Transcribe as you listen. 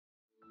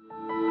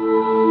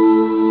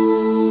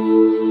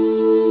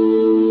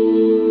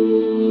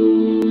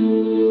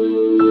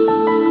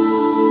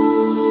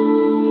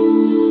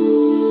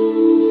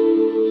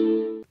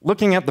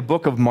looking at the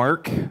book of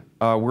Mark.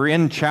 We're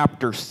in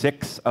chapter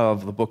 6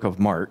 of the book of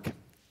Mark,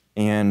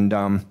 and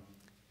I'm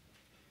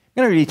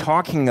going to be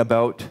talking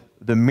about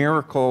the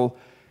miracle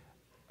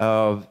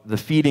of the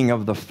feeding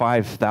of the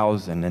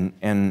 5,000, and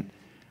I'm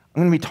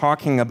going to be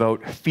talking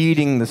about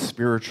feeding the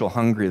spiritual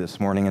hungry this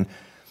morning. And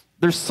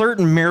there's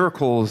certain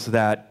miracles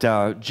that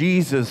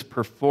Jesus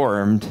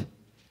performed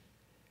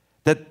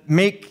that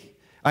make,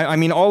 I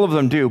mean, all of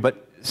them do,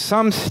 but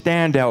some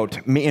stand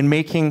out in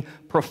making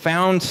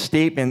profound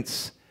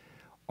statements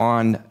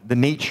on the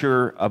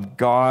nature of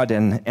God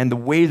and the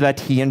way that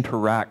he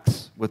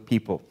interacts with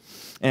people.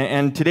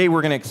 And today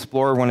we're going to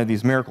explore one of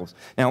these miracles.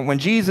 Now, when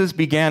Jesus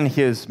began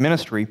his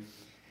ministry,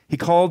 he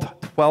called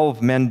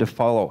 12 men to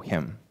follow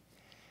him,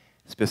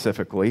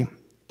 specifically,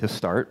 to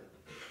start.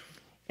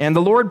 And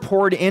the Lord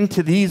poured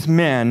into these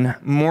men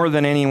more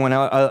than anyone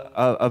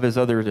of his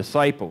other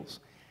disciples.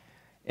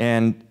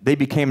 And they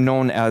became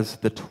known as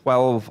the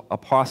 12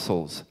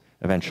 apostles,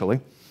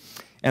 eventually.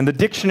 And the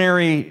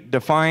dictionary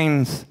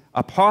defines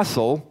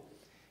apostle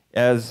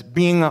as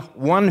being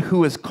one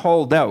who is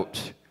called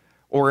out,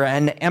 or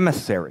an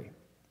emissary.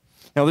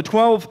 Now, the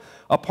 12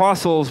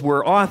 apostles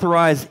were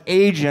authorized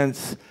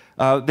agents.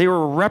 They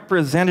were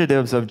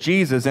representatives of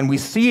Jesus. And we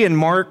see in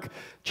Mark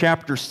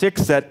chapter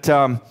 6 that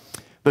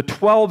the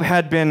 12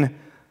 had been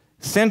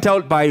sent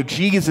out by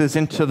Jesus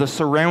into the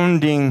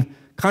surrounding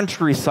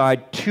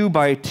countryside 2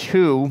 by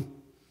 2,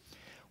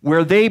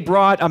 where they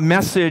brought a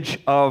message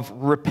of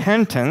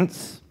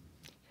repentance,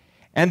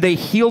 and they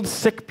healed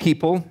sick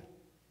people,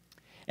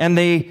 and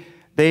they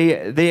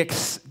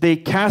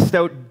cast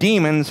out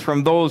demons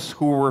from those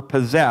who were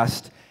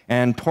possessed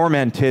and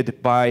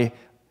tormented by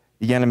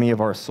the enemy of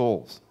our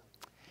souls.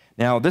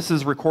 Now, this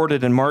is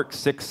recorded in Mark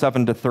 6,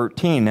 7 to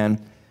 13, and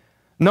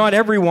not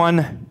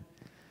everyone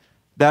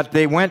that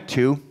they went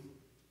to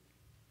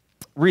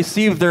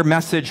received their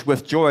message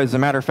with joy. As a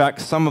matter of fact,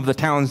 some of the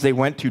towns they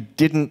went to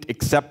didn't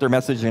accept their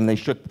message, and they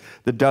shook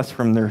the dust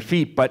from their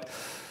feet. But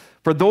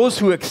for those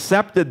who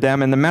accepted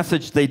them and the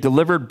message they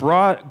delivered,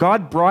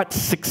 God brought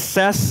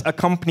success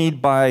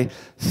accompanied by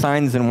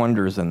signs and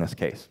wonders in this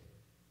case.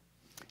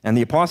 And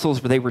the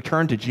apostles, they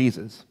returned to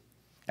Jesus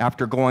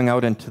after going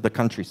out into the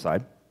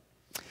countryside.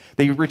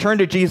 They returned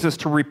to Jesus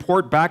to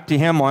report back to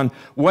him on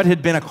what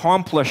had been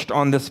accomplished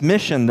on this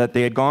mission that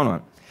they had gone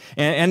on.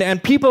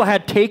 And people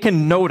had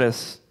taken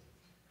notice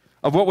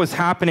of what was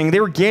happening. They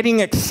were getting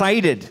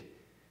excited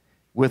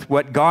with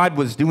what God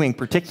was doing.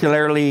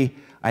 Particularly,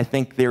 I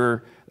think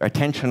their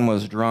attention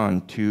was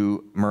drawn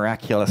to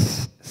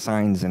miraculous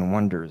signs and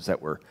wonders that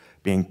were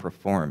being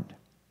performed.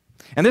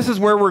 And this is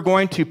where we're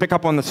going to pick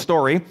up on the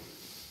story.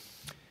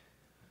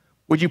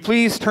 Would you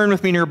please turn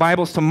with me in your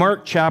Bibles to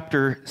Mark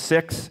chapter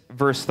 6,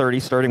 verse 30,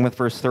 starting with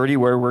verse 30,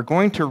 where we're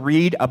going to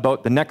read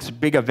about the next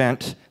big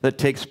event that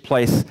takes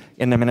place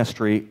in the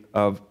ministry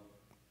of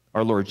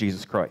our Lord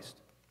Jesus Christ.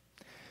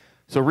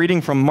 So reading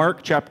from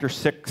Mark chapter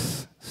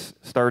 6,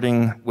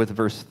 starting with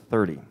verse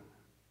 30.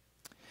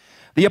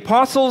 The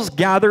apostles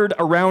gathered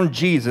around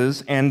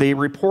Jesus, and they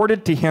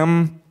reported to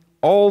him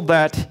all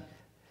that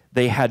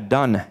they had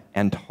done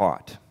and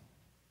taught.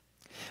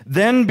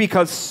 Then,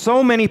 because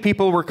so many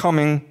people were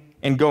coming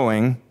and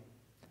going,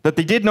 that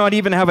they did not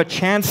even have a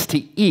chance to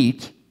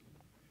eat,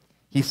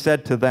 he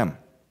said to them,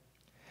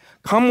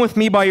 "Come with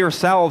me by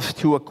yourselves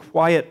to a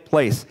quiet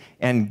place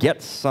and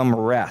get some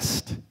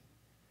rest."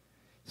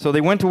 So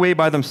they went away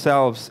by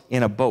themselves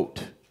in a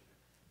boat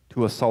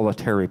to a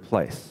solitary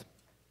place.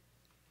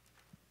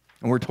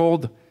 And we're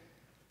told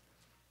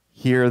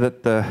here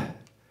that the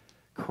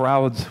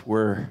crowds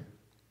were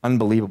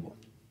unbelievable.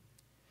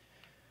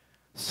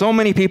 So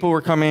many people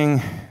were coming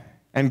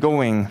and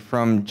going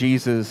from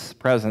Jesus'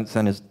 presence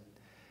and his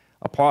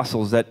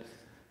apostles that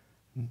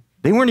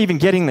they weren't even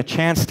getting the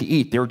chance to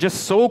eat. They were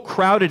just so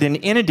crowded and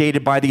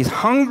inundated by these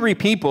hungry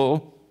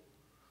people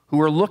who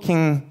were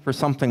looking for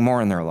something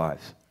more in their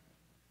lives.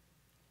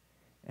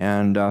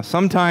 And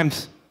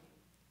sometimes,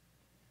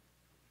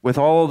 with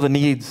all the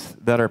needs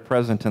that are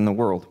present in the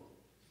world,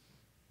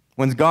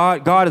 when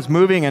God is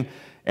moving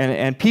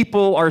and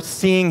people are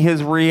seeing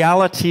his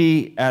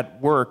reality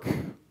at work,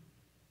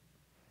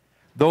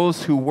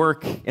 those who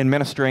work in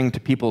ministering to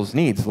people's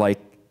needs, like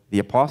the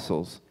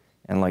apostles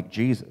and like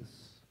Jesus,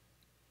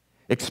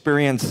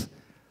 experience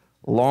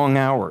long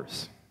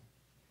hours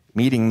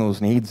meeting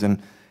those needs.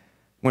 And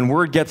when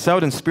word gets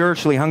out and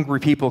spiritually hungry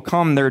people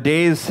come, there are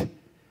days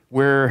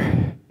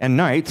and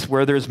nights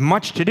where there's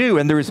much to do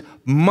and there's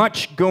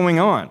much going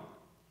on.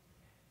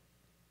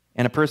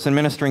 And a person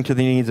ministering to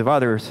the needs of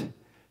others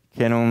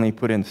can only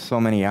put in so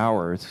many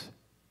hours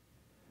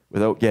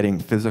without getting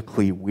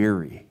physically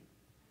weary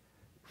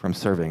from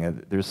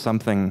serving. There's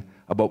something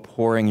about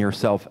pouring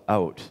yourself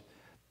out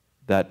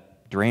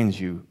that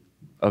drains you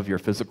of your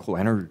physical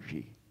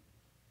energy.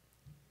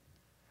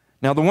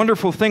 Now, the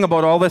wonderful thing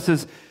about all this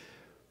is,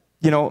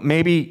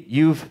 maybe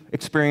you've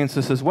experienced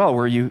this as well,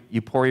 where you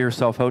pour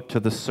yourself out to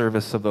the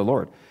service of the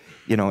Lord,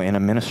 in a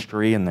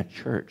ministry in the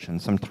church.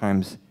 And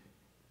sometimes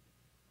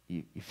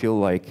you feel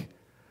like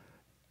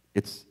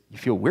you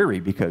feel weary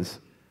because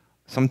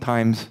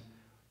sometimes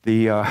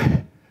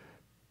the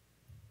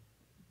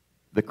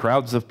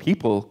crowds of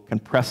people can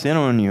press in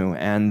on you,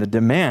 and the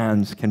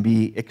demands can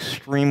be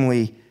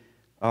extremely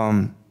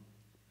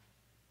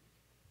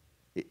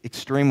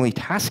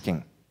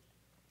tasking.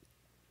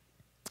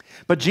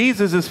 But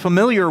Jesus is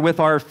familiar with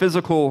our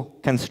physical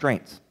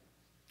constraints.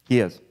 He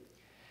is.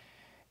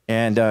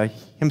 And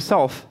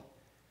himself,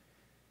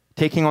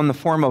 taking on the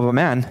form of a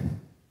man,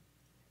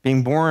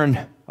 being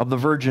born of the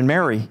Virgin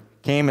Mary,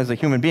 came as a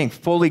human being,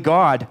 fully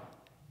God,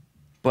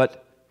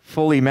 but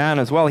fully man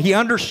as well. He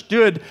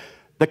understood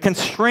the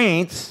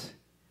constraints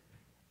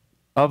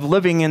of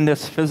living in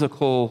this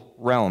physical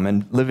realm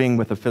and living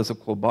with a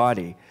physical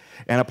body.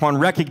 And upon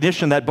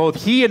recognition that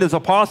both he and his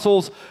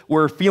apostles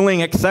were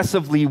feeling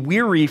excessively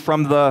weary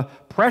from the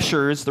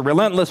pressures, the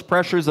relentless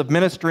pressures of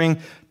ministering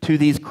to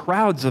these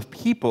crowds of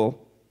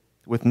people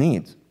with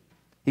needs,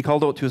 he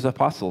called out to his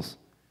apostles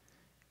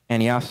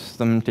and he asked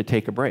them to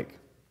take a break.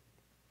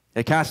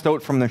 They cast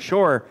out from the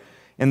shore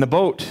in the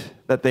boat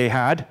that they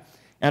had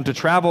and to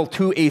travel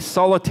to a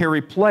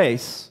solitary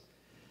place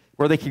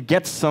where they could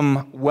get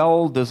some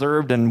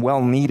well-deserved and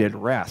well-needed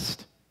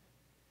rest.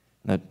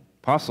 The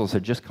apostles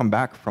had just come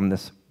back from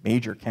this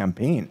major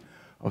campaign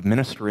of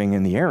ministering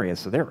in the area,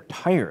 so they were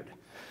tired.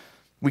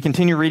 We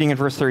continue reading in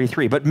verse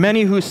 33. But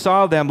many who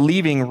saw them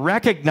leaving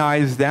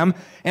recognized them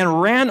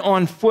and ran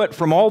on foot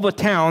from all the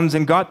towns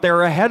and got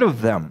there ahead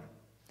of them.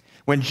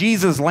 When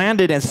Jesus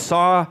landed and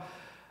saw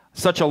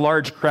such a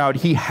large crowd,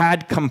 he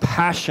had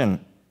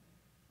compassion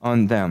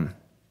on them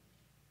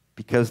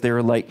because they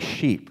were like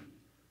sheep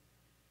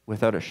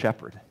without a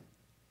shepherd.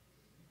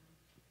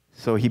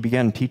 So he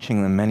began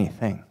teaching them many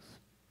things.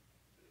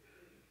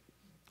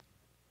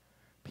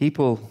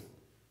 People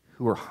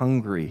who were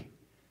hungry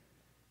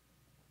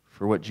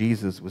for what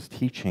Jesus was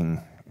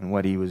teaching and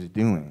what he was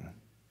doing.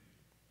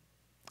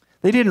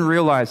 They didn't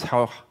realize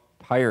how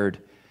tired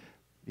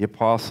the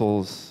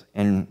apostles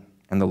and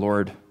the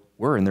Lord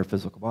were in their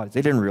physical bodies.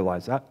 They didn't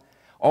realize that.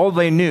 All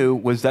they knew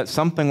was that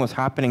something was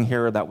happening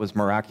here that was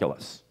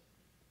miraculous.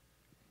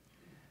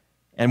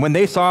 And when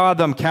they saw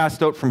them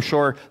cast out from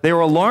shore, they were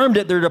alarmed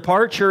at their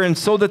departure, and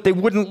so that they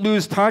wouldn't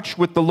lose touch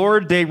with the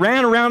Lord, they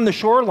ran around the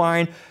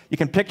shoreline. You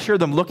can picture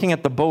them looking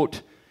at the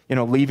boat,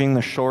 leaving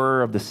the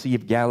shore of the Sea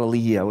of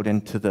Galilee out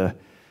into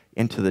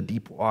the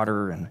deep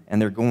water,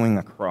 and they're going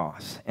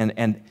across.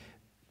 And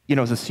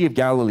the Sea of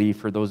Galilee,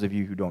 for those of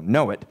you who don't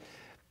know it,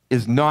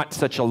 is not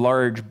such a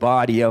large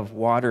body of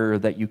water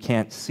that you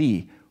can't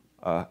see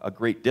a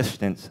great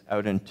distance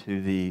out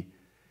into the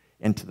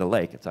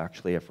lake. It's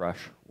actually a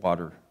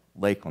freshwater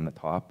lake on the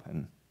top,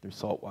 and there's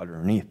salt water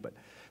underneath. But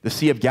the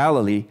Sea of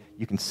Galilee,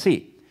 you can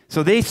see.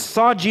 So they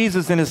saw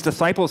Jesus and his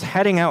disciples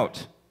heading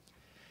out.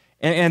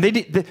 And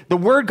the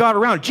word got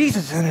around.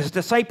 Jesus and his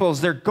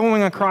disciples, they're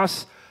going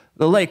across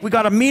the lake. We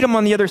got to meet them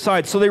on the other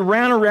side. So they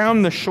ran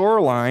around the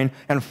shoreline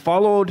and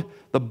followed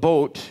the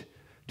boat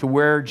to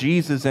where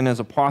Jesus and his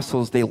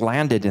apostles, they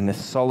landed in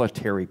this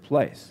solitary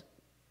place.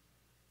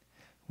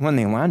 When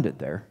they landed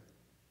there,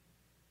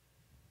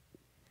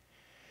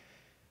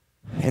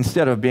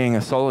 instead of being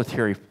a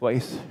solitary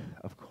place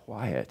of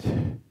quiet,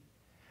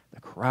 the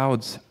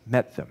crowds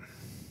met them.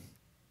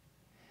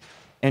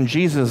 And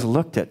Jesus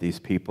looked at these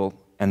people,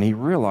 and he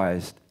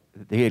realized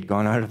that they had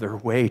gone out of their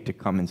way to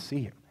come and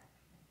see him.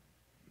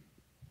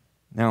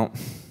 Now,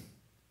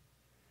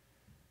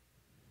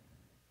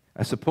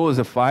 I suppose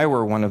if I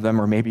were one of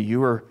them, or maybe you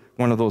were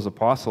one of those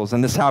apostles,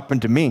 and this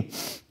happened to me,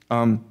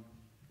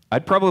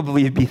 I'd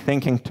probably be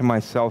thinking to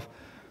myself,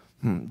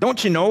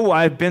 don't you know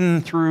I've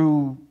been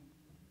through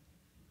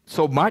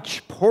so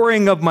much,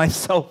 pouring of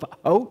myself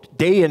out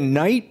day and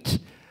night?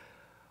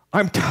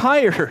 I'm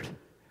tired.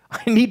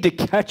 I need to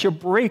catch a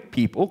break,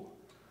 people.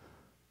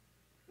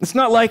 It's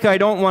not like I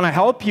don't want to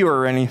help you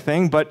or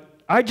anything, but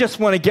I just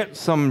want to get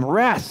some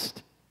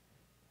rest.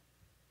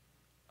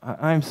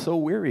 I'm so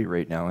weary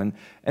right now,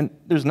 and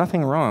there's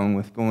nothing wrong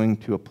with going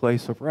to a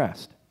place of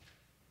rest.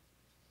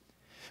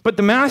 But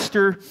the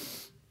master,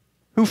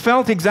 who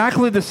felt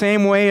exactly the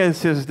same way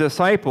as his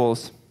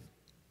disciples,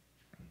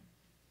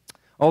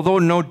 although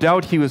no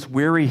doubt he was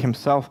weary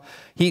himself,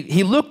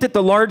 he looked at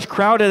the large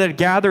crowd that had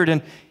gathered,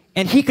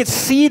 and he could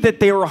see that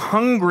they were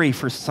hungry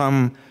for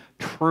some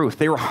truth.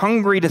 They were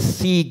hungry to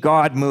see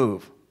God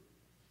move.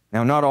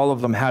 Now, not all of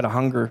them had a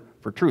hunger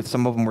for truth.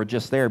 Some of them were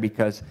just there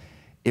because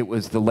it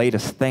was the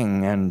latest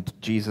thing, and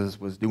Jesus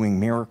was doing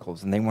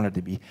miracles, and they wanted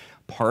to be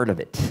part of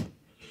it.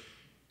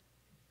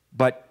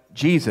 But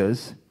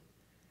Jesus,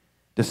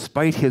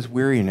 despite his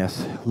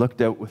weariness,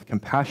 looked out with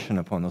compassion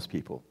upon those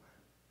people.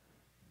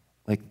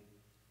 Like,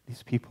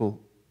 these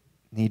people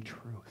need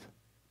truth.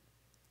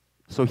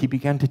 So he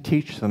began to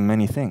teach them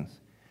many things.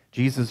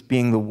 Jesus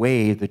being the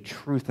way, the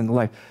truth, and the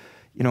life.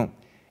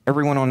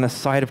 Everyone on the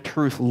side of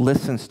truth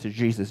listens to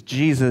Jesus.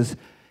 Jesus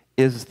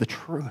is the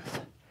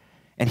truth.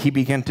 And he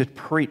began to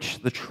preach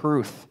the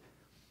truth.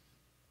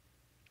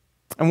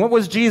 And what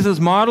was Jesus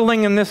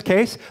modeling in this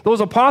case?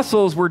 Those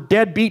apostles were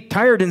deadbeat,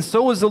 tired, and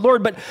so was the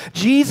Lord. But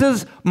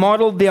Jesus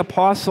modeled to the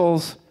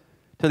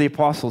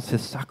apostles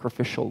his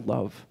sacrificial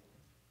love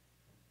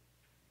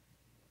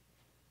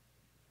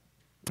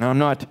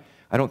Now,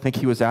 I don't think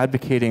he was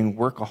advocating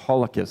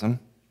workaholicism.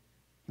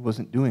 He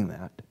wasn't doing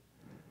that.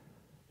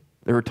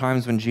 There were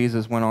times when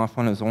Jesus went off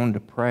on his own to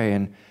pray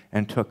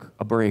and took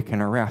a break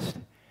and a rest.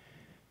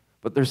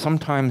 But there's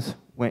sometimes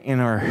when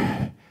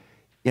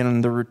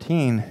in the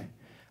routine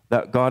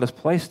that God has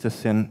placed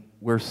us in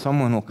where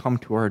someone will come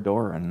to our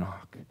door and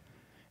knock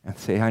and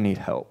say, I need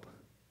help.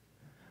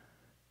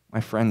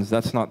 My friends,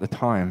 that's not the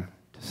time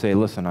to say,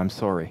 listen, I'm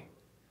sorry.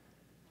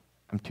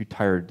 I'm too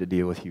tired to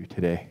deal with you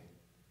today.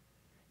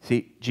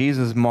 See,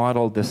 Jesus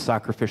modeled this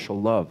sacrificial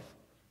love.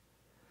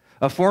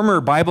 A former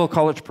Bible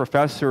college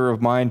professor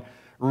of mine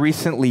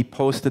recently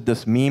posted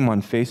this meme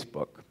on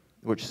Facebook,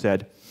 which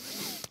said,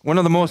 one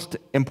of the most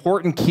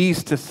important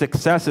keys to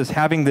success is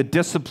having the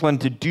discipline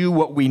to do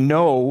what we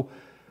know,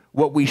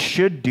 what we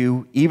should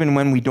do, even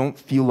when we don't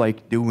feel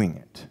like doing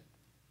it.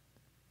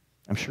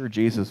 I'm sure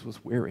Jesus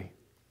was weary.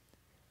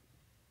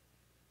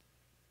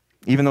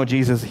 Even though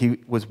he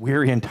was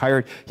weary and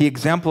tired, he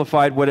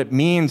exemplified what it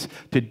means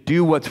to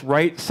do what's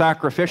right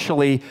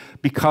sacrificially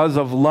because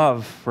of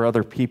love for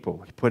other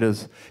people.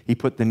 He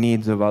put the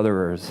needs of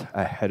others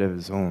ahead of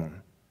his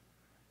own.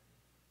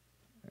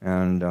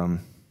 And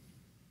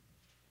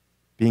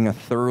being a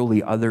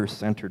thoroughly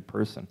other-centered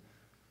person,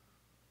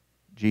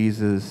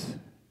 Jesus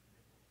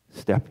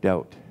stepped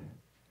out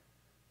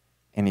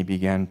and he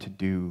began to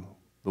do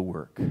the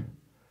work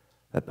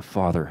that the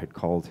Father had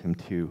called him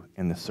to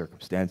in this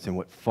circumstance. And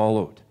what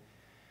followed,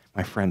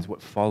 my friends,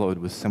 what followed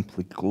was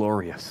simply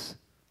glorious.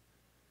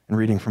 And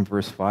reading from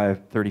verse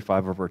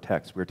 35 of our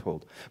text, we're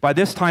told, by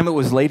this time it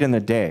was late in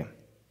the day.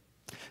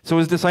 So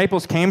his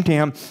disciples came to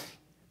him.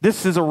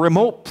 This is a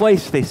remote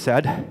place, they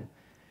said,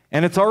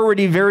 and it's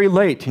already very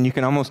late. And you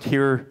can almost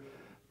hear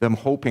them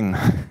hoping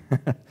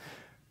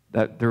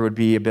that there would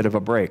be a bit of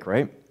a break,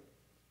 right?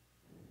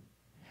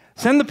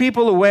 Send the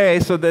people away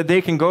so that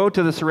they can go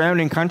to the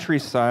surrounding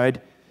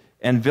countryside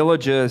and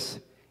villages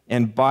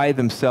and buy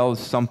themselves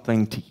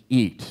something to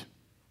eat.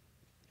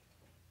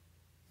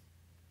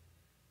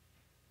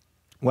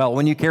 Well,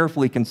 when you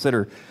carefully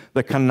consider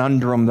the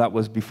conundrum that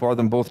was before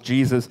them, both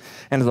Jesus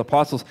and his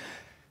apostles,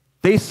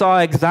 they saw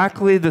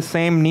exactly the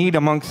same need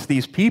amongst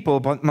these people,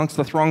 amongst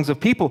the throngs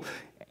of people.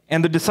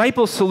 And the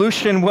disciples'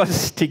 solution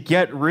was to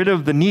get rid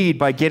of the need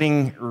by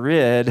getting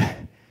rid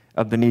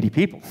of the needy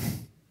people.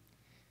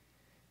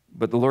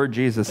 But the Lord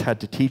Jesus had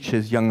to teach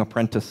his young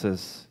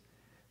apprentices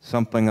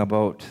something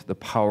about the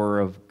power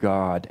of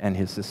God and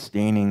his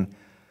sustaining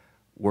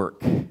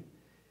work,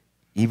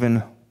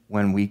 even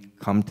when we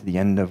come to the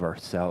end of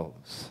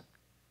ourselves.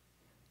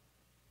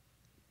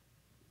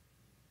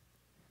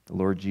 The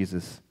Lord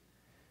Jesus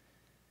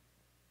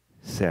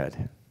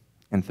said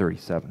in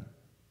 37,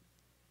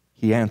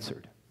 he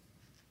answered,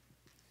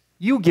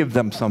 you give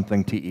them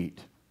something to eat.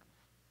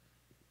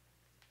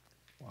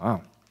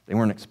 Wow, they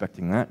weren't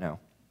expecting that now.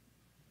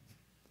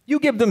 You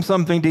give them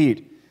something to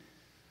eat.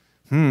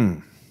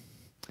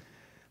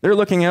 They're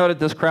looking out at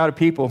this crowd of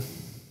people.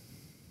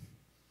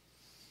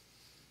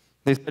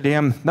 They said to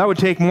him, that would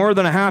take more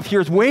than a half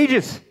year's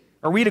wages.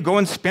 Are we to go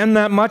and spend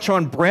that much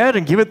on bread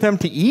and give it them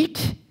to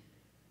eat?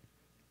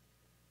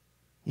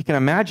 You can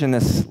imagine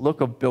this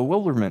look of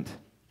bewilderment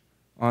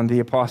on the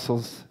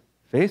apostles'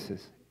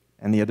 faces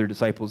and the other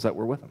disciples that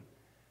were with them.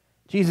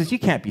 Jesus, you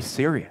can't be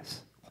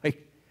serious.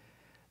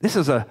 This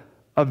is a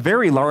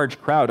very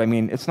large crowd. I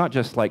mean, it's not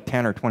just like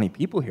 10 or 20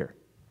 people here.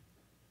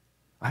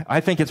 I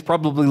think it's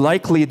probably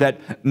likely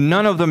that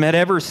none of them had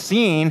ever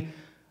seen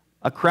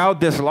a crowd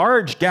this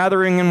large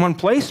gathering in one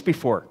place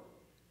before.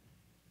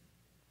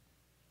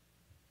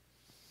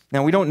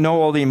 Now, we don't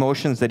know all the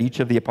emotions that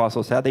each of the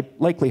apostles had. They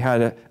likely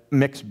had a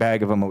mixed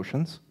bag of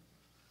emotions.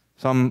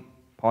 Some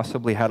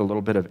possibly had a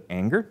little bit of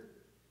anger.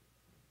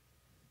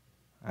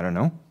 I don't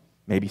know,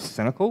 maybe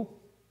cynical.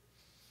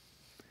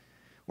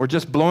 Or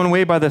just blown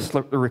away by this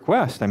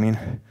request. I mean,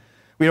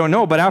 we don't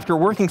know, but after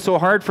working so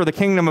hard for the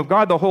kingdom of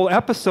God, the whole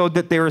episode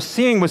that they were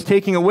seeing was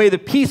taking away the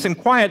peace and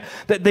quiet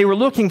that they were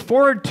looking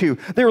forward to.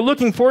 They were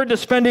looking forward to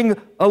spending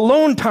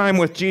alone time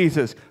with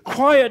Jesus,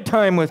 quiet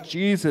time with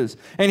Jesus.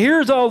 And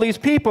here's all these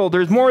people.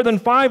 There's more than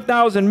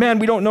 5,000 men.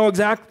 We don't know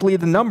exactly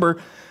the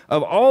number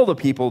of all the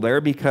people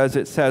there because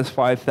it says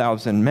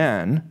 5,000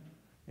 men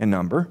in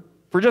number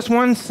for just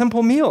one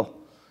simple meal.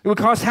 It would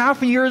cost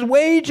half a year's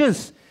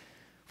wages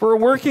for a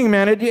working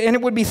man, and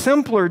it would be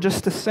simpler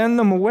just to send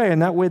them away,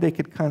 and that way they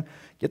could kind of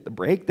get the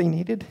break they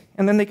needed,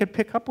 and then they could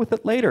pick up with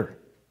it later.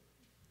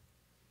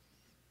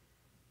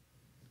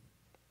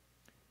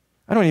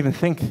 I don't even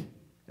think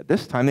at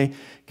this time they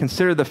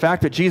considered the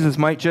fact that Jesus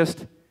might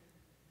just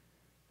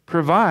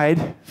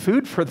provide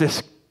food for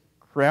this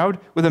crowd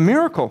with a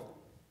miracle.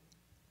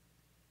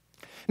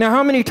 Now,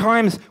 how many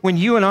times when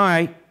you and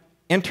I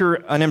enter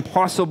an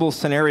impossible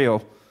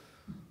scenario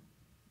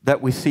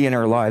that we see in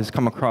our lives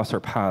come across our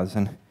paths,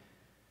 and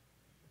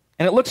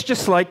it looks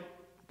just like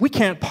we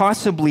can't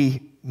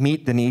possibly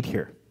meet the need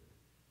here.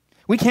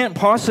 We can't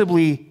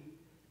possibly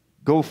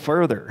go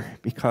further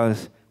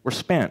because we're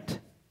spent.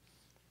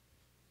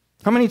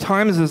 How many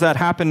times has that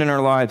happened in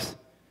our lives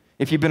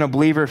if you've been a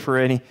believer for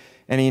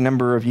any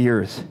number of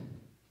years?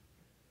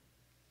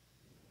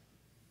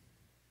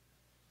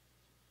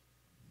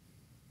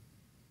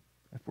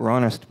 we're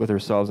honest with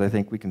ourselves, I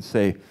think we can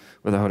say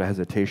without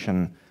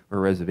hesitation or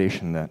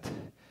reservation that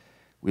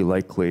we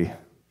likely,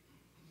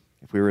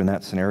 if we were in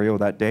that scenario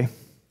that day,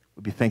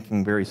 would be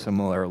thinking very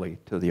similarly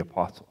to the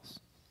apostles.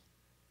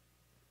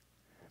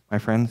 My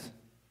friends,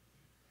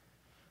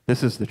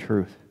 this is the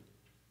truth.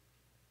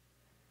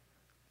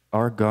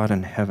 Our God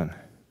in heaven,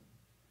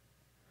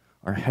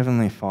 our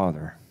Heavenly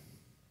Father,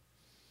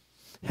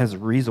 has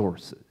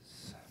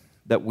resources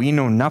that we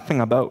know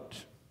nothing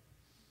about.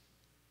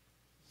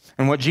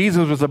 And what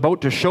Jesus was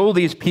about to show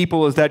these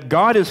people is that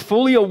God is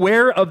fully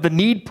aware of the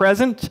need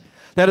present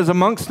that is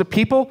amongst the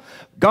people.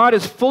 God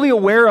is fully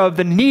aware of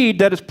the need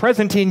that is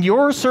present in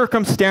your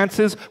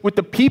circumstances with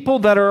the people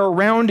that are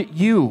around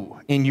you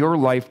in your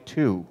life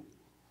too.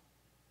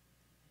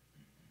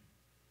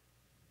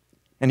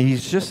 And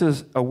he's just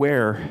as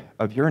aware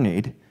of your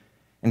need,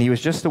 and he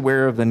was just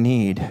aware of the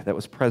need that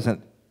was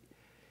present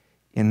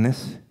in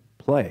this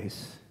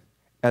place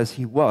as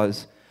he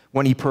was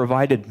when he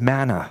provided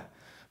manna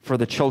for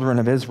the children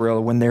of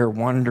Israel when they're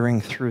wandering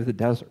through the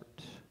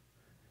desert.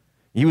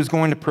 He was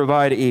going to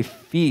provide a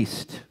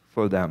feast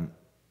for them.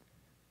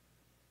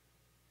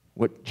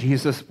 What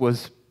Jesus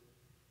was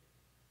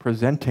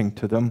presenting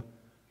to them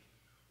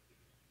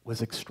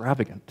was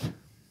extravagant.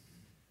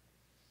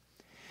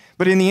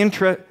 But in the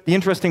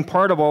interesting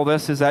part of all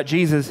this is that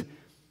Jesus,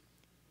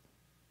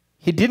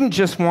 he didn't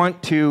just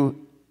want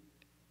to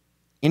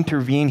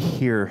intervene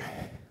here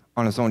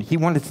on his own. He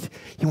wanted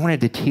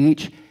to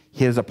teach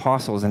his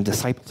apostles and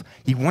disciples.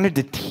 He wanted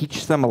to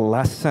teach them a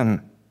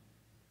lesson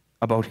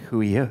about who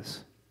he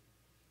is.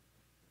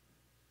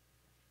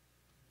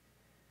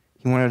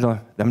 He wanted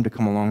them to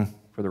come along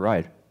for the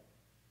ride.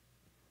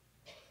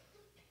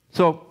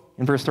 So,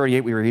 in verse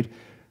 38 we read,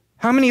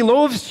 "How many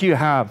loaves do you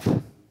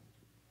have?"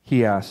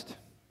 he asked.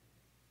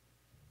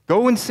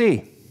 "Go and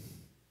see."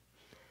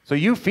 So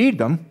you feed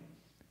them.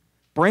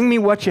 Bring me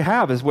what you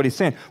have, is what he's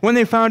saying. When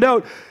they found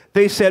out,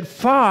 they said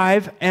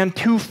 5 and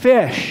 2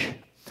 fish.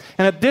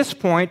 And at this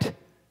point,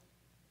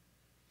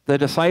 the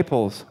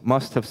disciples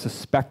must have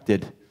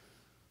suspected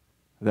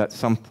that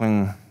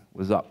something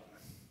was up,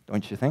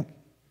 don't you think?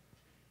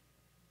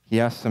 He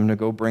asked them to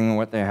go bring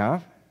what they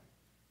have.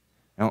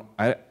 Now,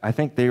 I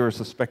think they were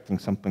suspecting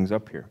something's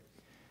up here.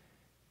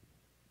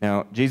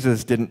 Now,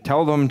 Jesus didn't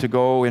tell them to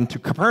go into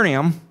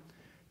Capernaum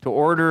to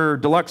order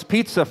deluxe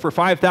pizza for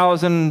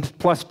 5,000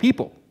 plus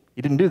people.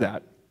 He didn't do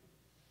that.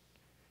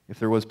 If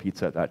there was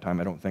pizza at that time,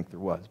 I don't think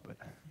there was, but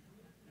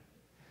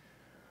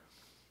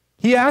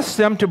he asked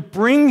them to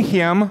bring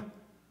him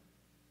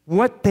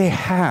what they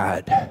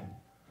had,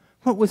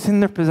 what was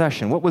in their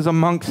possession, what was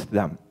amongst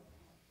them.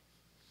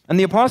 And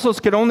the apostles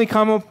could only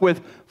come up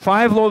with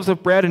 5 loaves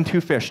of bread and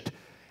 2 fish.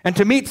 And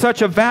to meet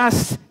such a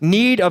vast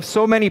need of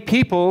so many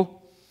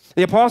people,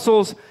 the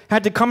apostles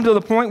had to come to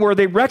the point where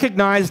they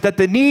recognized that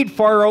the need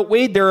far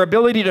outweighed their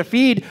ability to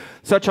feed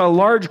such a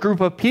large group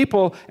of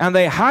people, and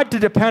they had to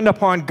depend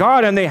upon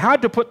God, and they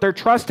had to put their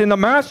trust in the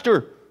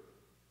Master.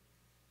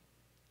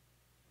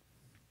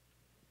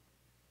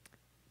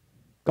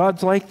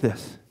 God's like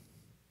this.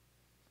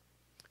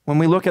 When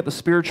we look at the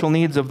spiritual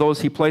needs of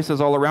those he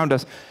places all around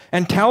us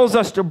and tells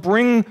us to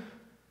bring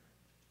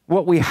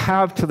what we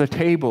have to the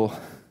table,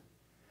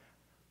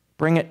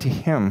 bring it to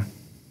him.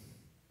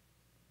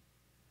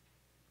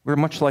 We're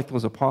much like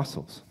those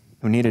apostles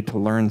who needed to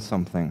learn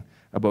something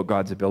about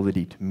God's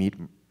ability to meet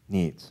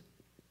needs.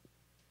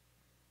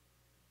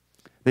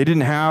 They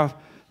didn't have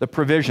the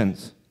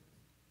provisions.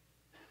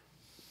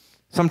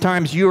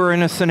 Sometimes you are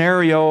in a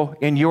scenario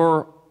in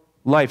your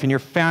life, in your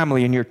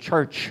family, in your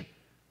church,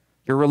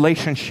 your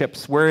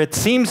relationships, where it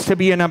seems to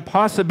be an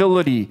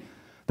impossibility.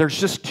 There's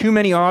just too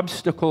many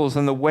obstacles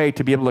in the way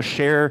to be able to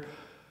share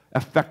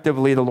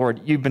effectively the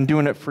Lord. You've been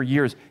doing it for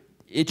years.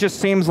 It just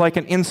seems like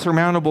an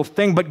insurmountable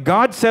thing, but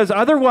God says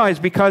otherwise,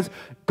 because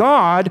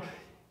God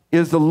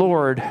is the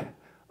Lord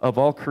of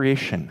all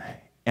creation,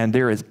 and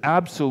there is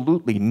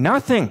absolutely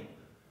nothing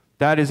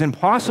that is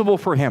impossible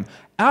for him.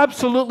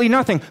 Absolutely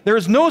nothing. There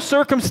is no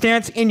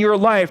circumstance in your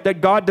life that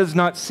God does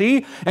not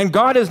see, and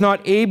God is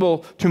not able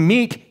to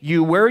meet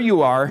you where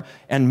you are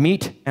and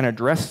meet and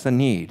address the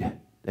need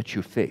that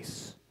you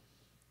face.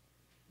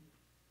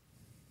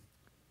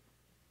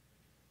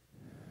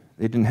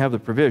 They didn't have the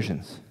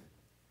provisions,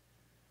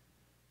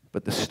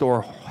 but the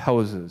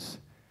storehouses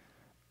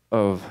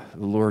of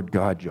the Lord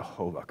God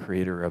Jehovah,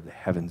 creator of the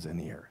heavens and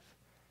the earth,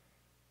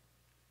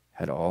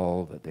 had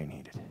all that they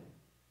needed.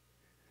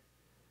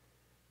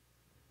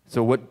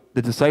 So what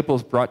the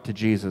disciples brought to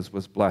Jesus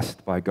was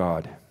blessed by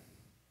God.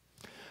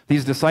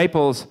 These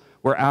disciples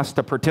were asked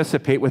to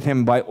participate with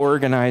him by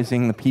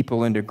organizing the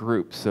people into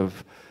groups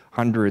of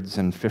hundreds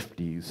and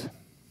 50s.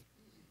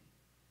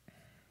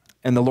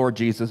 And the Lord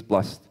Jesus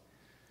blessed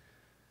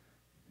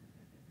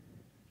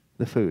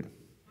the food.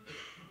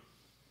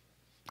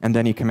 And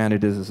then he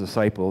commanded his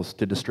disciples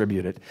to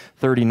distribute it.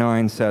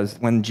 39 says,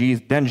 then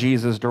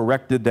Jesus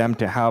directed them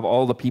to have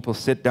all the people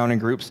sit down in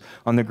groups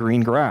on the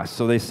green grass.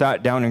 So they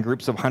sat down in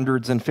groups of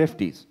hundreds and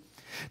 50s.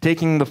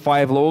 Taking the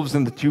 5 loaves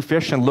and the 2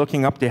 fish and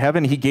looking up to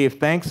heaven, he gave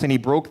thanks and he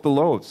broke the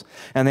loaves.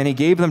 And then he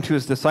gave them to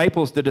his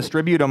disciples to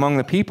distribute among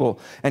the people.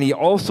 And he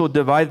also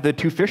divided the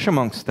 2 fish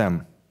amongst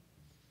them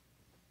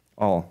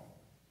all.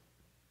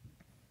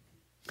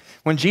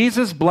 When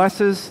Jesus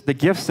blesses the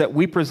gifts that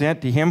we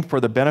present to him for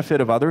the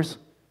benefit of others,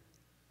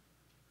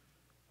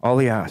 all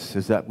he asks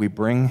is that we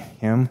bring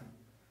him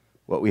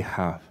what we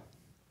have.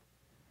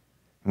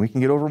 And we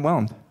can get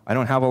overwhelmed. I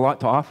don't have a lot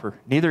to offer.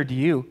 Neither do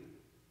you.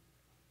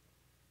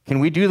 Can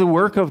we do the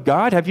work of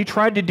God? Have you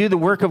tried to do the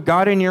work of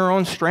God in your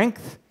own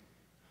strength?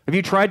 Have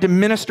you tried to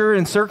minister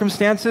in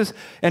circumstances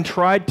and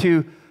tried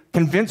to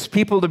convince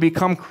people to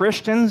become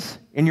Christians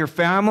in your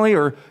family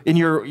or in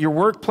your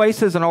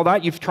workplaces and all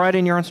that?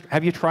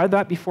 Have you tried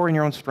that before in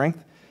your own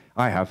strength?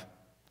 I have.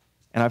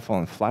 And I've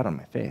fallen flat on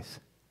my face.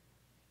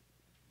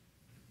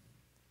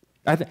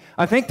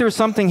 I think there's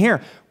something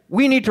here.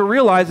 We need to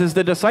realize as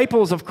the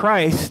disciples of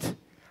Christ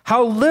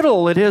how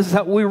little it is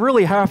that we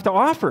really have to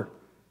offer.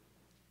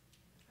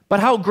 But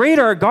how great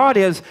our God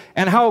is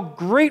and how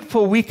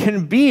grateful we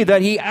can be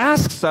that he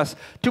asks us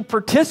to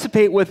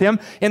participate with him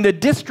in the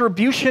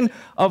distribution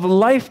of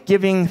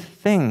life-giving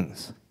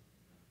things.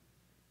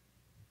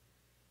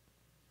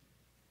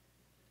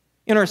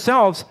 In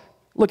ourselves,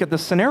 look at the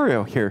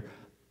scenario here.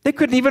 They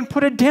couldn't even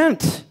put a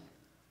dent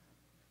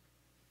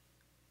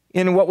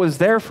in what was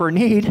there for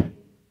need.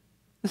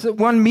 This is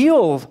one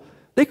meal.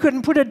 They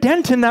couldn't put a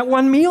dent in that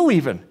one meal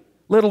even,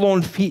 let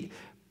alone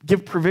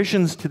give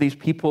provisions to these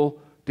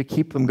people to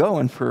keep them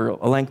going for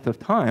a length of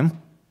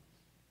time.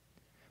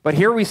 But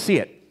here we see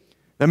it.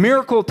 The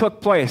miracle took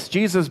place.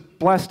 Jesus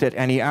blessed it,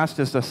 and he asked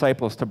his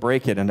disciples to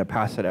break it and to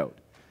pass it out.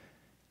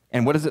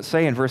 And what does it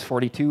say in verse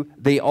 42?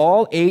 They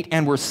all ate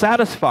and were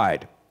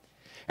satisfied.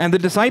 And the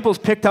disciples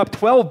picked up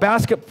 12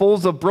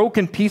 basketfuls of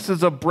broken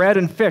pieces of bread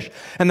and fish.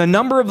 And the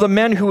number of the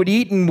men who had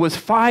eaten was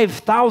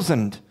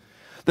 5,000.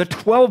 The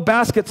 12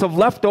 baskets of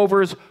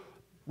leftovers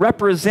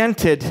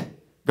represented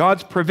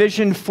God's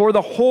provision for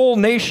the whole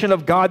nation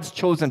of God's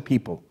chosen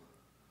people.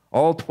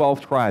 All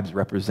 12 tribes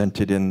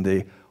represented in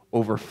the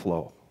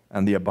overflow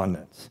and the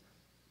abundance.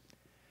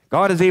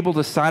 God is able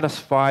to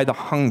satisfy the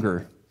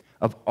hunger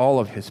of all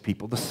of his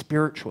people, the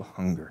spiritual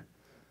hunger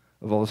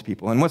of all his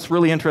people. And what's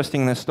really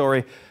interesting in this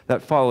story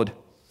that followed,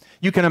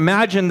 you can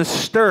imagine the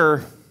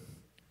stir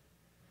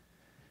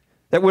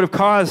that would have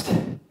caused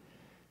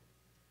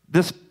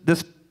this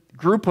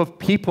group of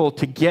people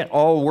to get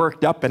all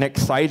worked up and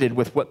excited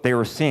with what they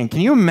were seeing.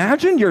 Can you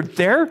imagine? You're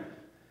there,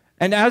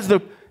 and as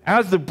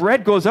the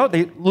bread goes out,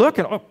 they look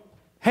and, oh,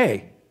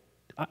 hey,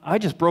 I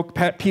just broke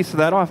a piece of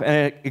that off,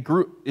 and it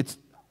grew. It's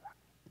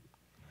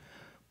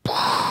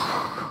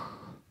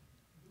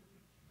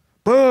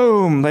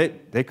boom.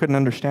 They couldn't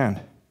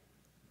understand.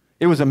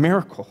 It was a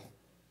miracle.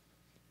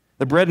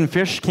 The bread and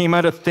fish came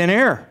out of thin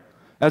air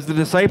as the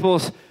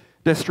disciples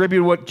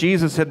distributed what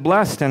Jesus had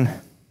blessed. And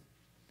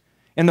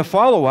in the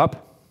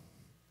follow-up,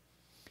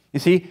 you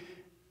see,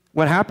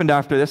 what happened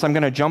after this, I'm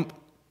going to jump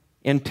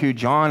into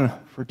John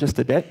for just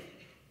a bit.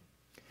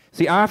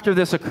 See, after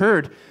this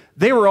occurred,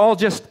 they were all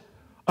just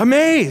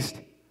amazed.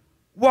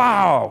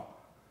 Wow.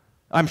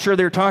 I'm sure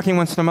they were talking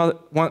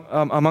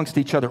amongst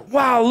each other.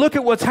 Wow, look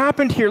at what's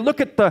happened here.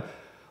 Look at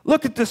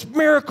this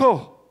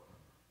miracle.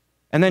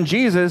 And then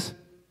Jesus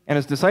and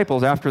his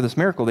disciples, after this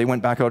miracle, they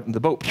went back out in the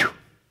boat,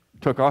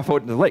 took off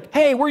out into the lake.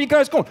 Hey, where are you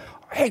guys going?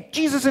 Hey,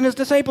 Jesus and his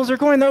disciples are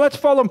going there. Let's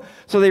follow them.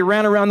 So they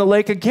ran around the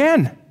lake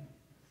again.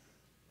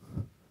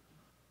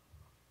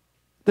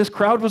 This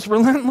crowd was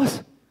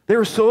relentless. They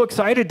were so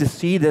excited to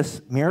see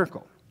this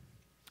miracle.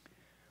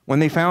 When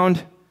they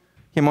found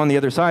him on the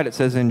other side, it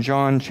says in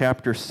John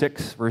chapter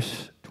 6,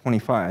 verse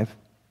 25.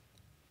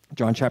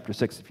 John chapter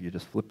 6, if you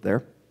just flip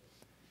there.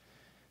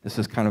 This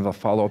is kind of a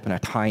follow-up and a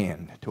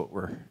tie-in to what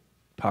we're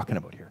talking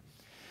about here.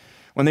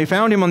 When they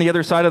found him on the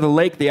other side of the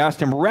lake, they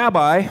asked him,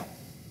 Rabbi,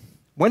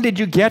 when did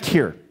you get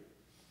here?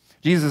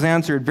 Jesus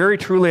answered, very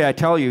truly I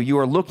tell you, you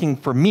are looking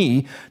for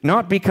me,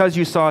 not because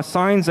you saw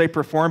signs I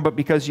performed, but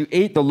because you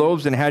ate the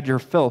loaves and had your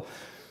fill.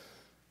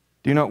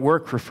 Do not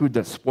work for food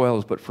that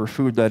spoils, but for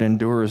food that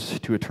endures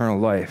to eternal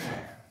life,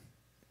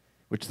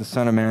 which the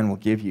Son of Man will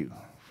give you.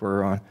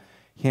 For on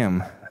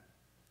him,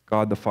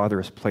 God the Father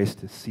has placed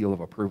his seal of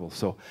approval.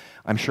 So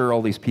I'm sure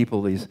all these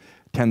people, these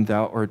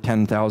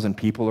 10,000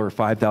 people or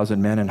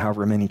 5,000 men and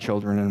however many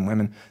children and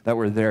women that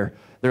were there,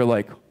 they're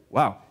like,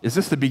 wow, is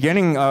this the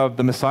beginning of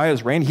the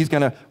Messiah's reign? He's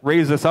going to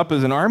raise us up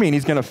as an army, and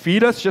he's going to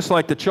feed us just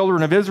like the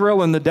children of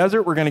Israel in the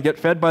desert. We're going to get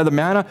fed by the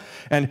manna,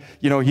 and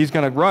he's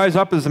going to rise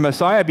up as the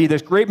Messiah, be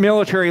this great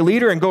military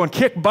leader, and go and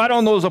kick butt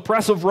on those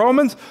oppressive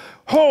Romans.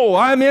 Oh,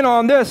 I'm in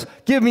on this.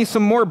 Give me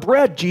some more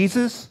bread,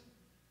 Jesus.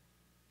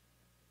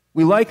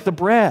 We like the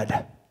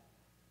bread,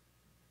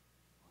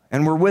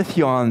 and we're with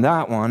you on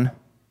that one.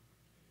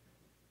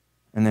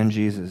 And then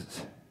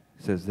Jesus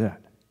says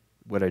that,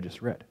 what I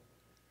just read.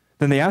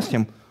 Then they asked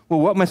him, well,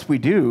 what must we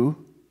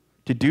do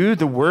to do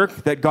the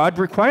work that God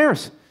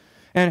requires?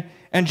 And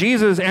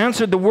Jesus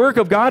answered, the work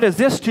of God is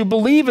this, to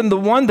believe in the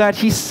one that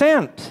he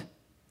sent.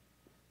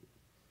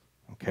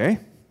 Okay,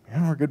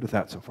 Yeah, we're good with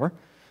that so far.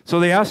 So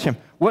they asked him,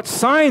 what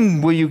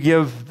sign will you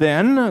give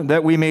then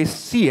that we may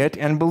see it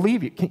and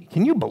believe you?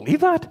 Can you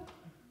believe that?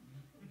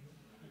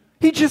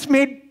 He just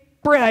made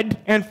bread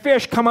and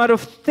fish come out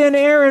of thin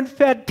air and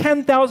fed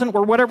 10,000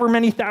 or whatever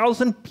many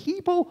thousand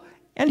people.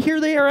 And here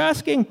they are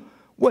asking,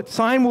 what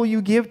sign will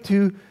you give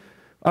to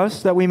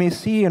us that we may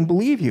see and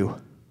believe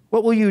you?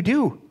 What will you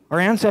do? Our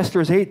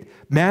ancestors ate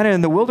manna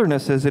in the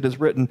wilderness, as it is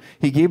written.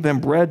 He gave them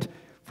bread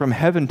from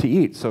heaven to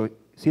eat. So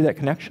see that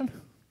connection?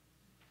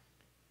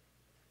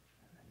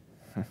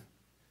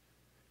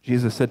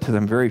 Jesus said to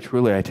them, very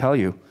truly, I tell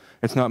you,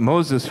 it's not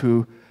Moses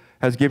who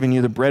has given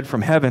you the bread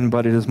from heaven,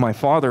 but it is my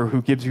Father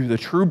who gives you the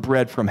true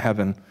bread from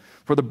heaven.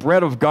 For the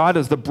bread of God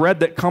is the bread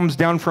that comes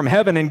down from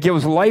heaven and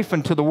gives life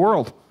unto the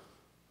world.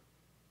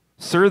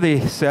 Sir, they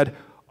said,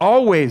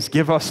 always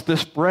give us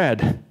this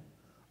bread.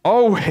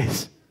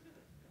 Always.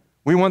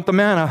 We want the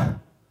manna.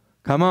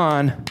 Come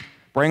on.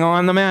 Bring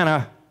on the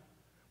manna.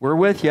 We're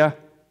with you.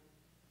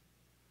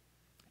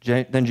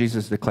 Then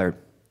Jesus declared,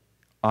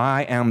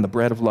 I am the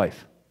bread of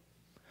life.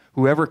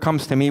 Whoever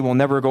comes to me will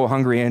never go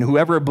hungry, and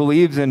whoever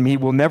believes in me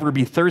will never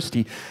be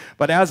thirsty.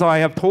 But as I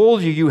have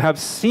told you, you have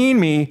seen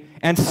me,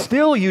 and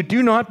still you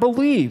do not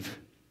believe.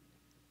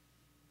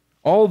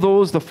 All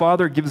those the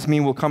Father gives me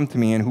will come to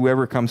me, and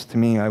whoever comes to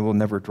me I will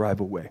never drive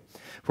away.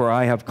 For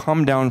I have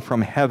come down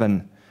from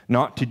heaven,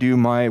 not to do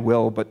my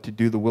will, but to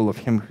do the will of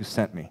him who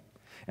sent me.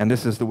 And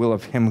this is the will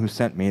of him who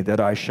sent me, that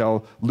I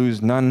shall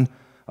lose none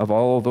of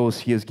all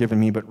those he has given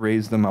me, but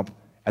raise them up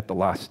at the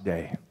last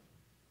day.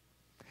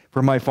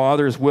 For my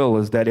Father's will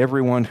is that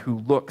everyone who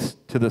looks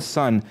to the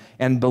Son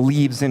and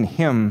believes in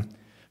him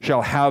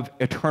shall have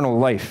eternal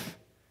life,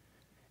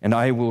 and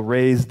I will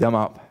raise them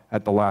up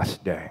at the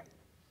last day.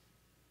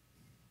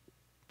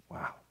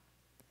 Wow.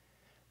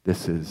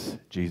 This is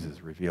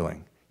Jesus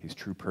revealing his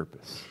true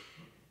purpose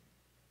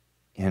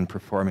in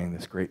performing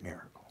this great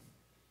miracle.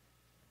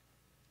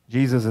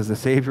 Jesus, as the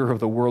Savior of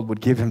the world,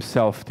 would give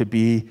himself to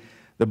be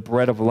the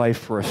bread of life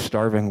for a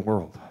starving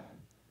world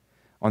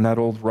on that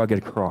old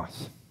rugged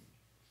cross.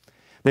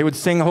 They would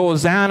sing,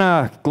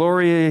 Hosanna,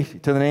 glory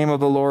to the name of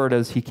the Lord,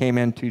 as he came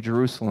into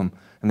Jerusalem,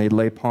 and they'd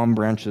lay palm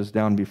branches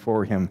down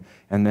before him.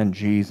 And then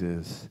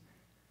Jesus,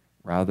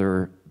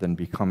 rather than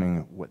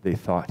becoming what they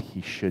thought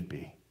he should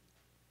be,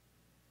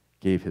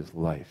 gave his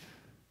life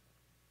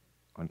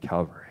on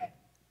Calvary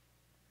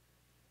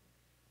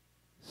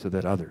so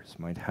that others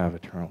might have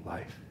eternal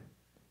life.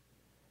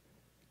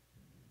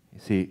 You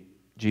see,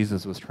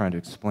 Jesus was trying to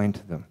explain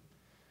to them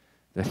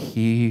that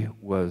he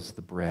was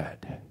the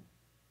bread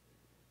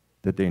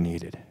that they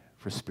needed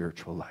for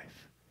spiritual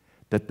life,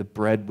 that the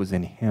bread was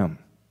in him.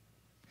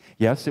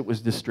 Yes, it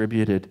was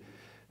distributed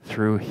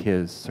through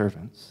his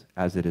servants,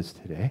 as it is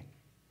today,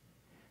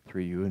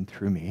 through you and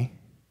through me.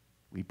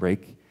 We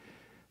break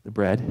the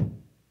bread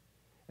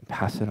and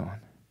pass it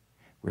on.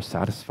 We're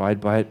satisfied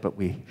by it, but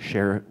we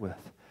share it with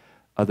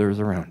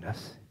others around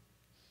us.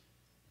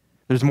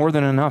 There's more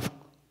than enough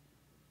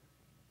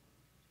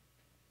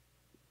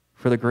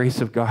for the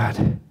grace of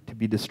God to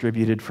be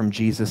distributed from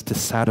Jesus to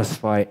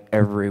satisfy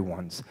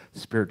everyone's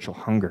spiritual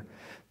hunger.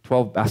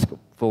 12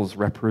 basketfuls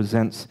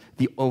represents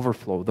the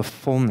overflow, the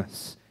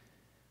fullness,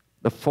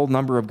 the full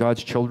number of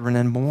God's children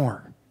and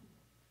more.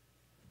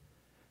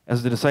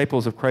 As the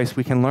disciples of Christ,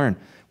 we can learn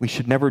we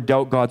should never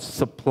doubt God's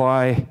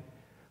supply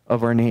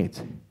of our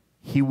needs.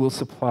 He will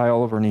supply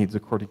all of our needs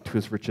according to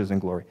his riches and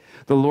glory.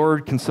 The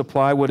Lord can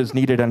supply what is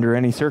needed under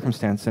any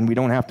circumstance, and we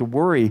don't have to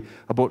worry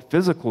about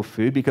physical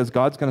food because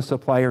God's going to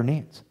supply our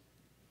needs.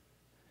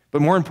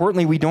 But more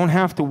importantly, we don't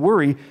have to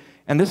worry,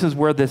 and this is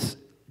where this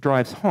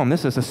drives home.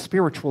 This is a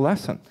spiritual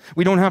lesson.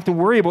 We don't have to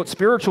worry about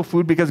spiritual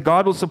food because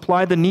God will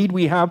supply the need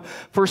we have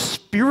for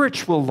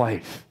spiritual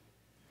life,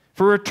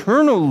 for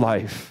eternal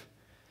life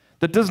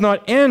that does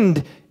not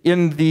end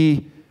in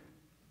the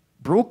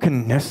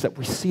brokenness that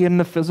we see in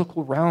the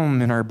physical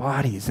realm, in our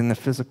bodies, in the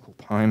physical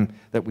time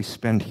that we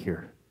spend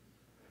here.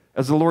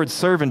 As the Lord's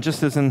servant,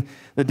 just as in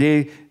the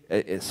day,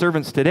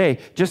 servants today,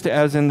 just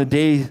as in the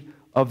day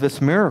of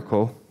this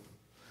miracle,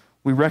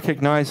 we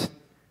recognize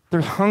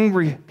there's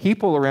hungry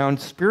people around,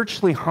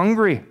 spiritually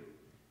hungry.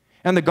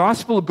 And the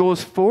gospel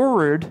goes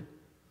forward,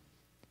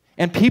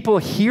 and people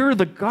hear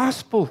the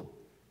gospel,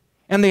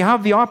 and they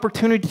have the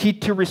opportunity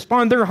to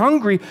respond. They're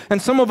hungry,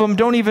 and some of them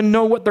don't even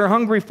know what they're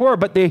hungry for,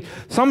 but they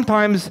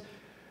sometimes,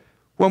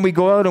 when we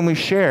go out and we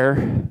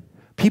share,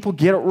 people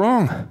get it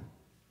wrong.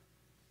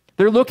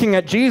 They're looking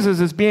at Jesus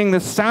as being the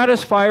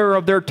satisfier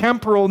of their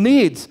temporal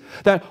needs.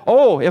 That,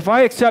 oh, if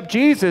I accept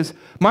Jesus,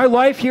 my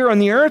life here on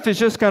the earth is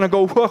just going to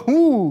go,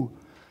 wahoo.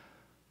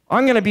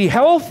 I'm going to be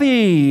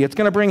healthy. It's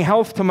going to bring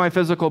health to my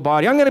physical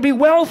body. I'm going to be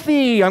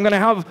wealthy. I'm going to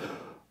have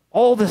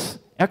all this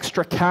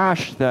extra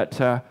cash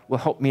that will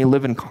help me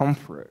live in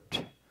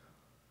comfort.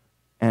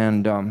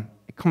 And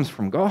it comes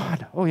from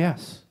God. Oh,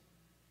 yes.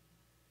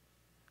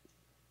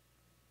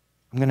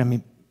 I'm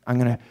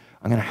going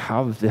to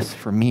have this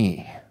for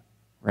me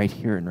right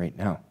here and right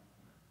now.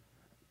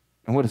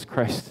 And what is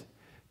Christ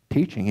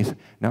teaching? He said,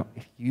 now,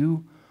 if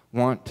you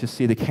want to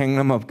see the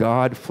kingdom of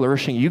God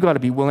flourishing, you got to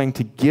be willing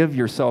to give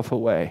yourself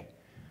away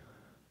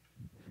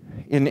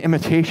in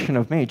imitation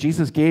of me.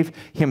 Jesus gave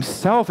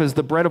himself as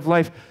the bread of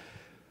life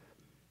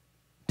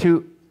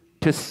to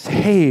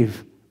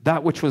save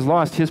that which was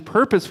lost. His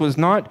purpose was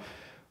not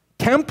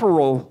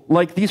temporal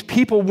like these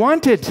people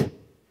wanted.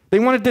 They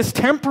wanted this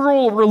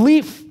temporal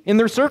relief in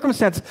their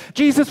circumstance.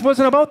 Jesus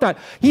wasn't about that.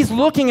 He's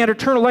looking at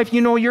eternal life.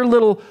 You know, your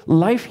little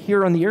life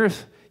here on the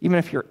earth, even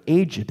if you're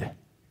aged,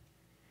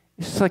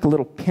 it's just like a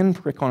little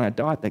pinprick on a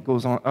dot that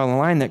goes on, a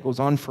line that goes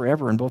on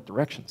forever in both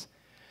directions.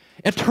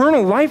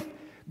 Eternal life,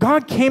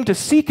 God came to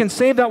seek and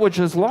save that which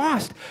is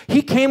lost.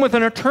 He came with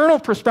an eternal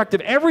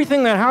perspective.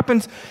 Everything that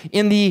happens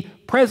in the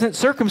present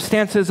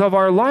circumstances of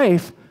our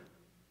life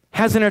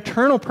has an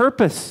eternal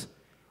purpose.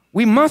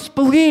 We must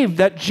believe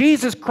that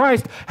Jesus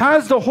Christ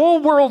has the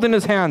whole world in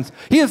his hands.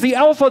 He is the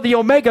Alpha, the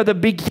Omega, the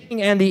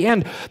beginning and the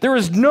end. There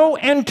is no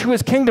end to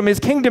his kingdom. His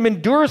kingdom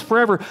endures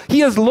forever.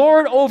 He is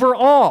Lord over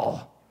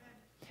all,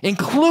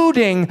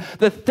 including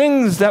the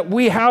things that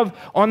we have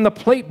on the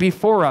plate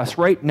before us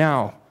right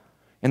now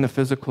in the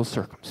physical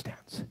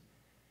circumstance.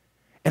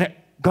 And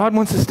God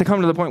wants us to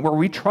come to the point where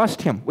we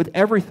trust him with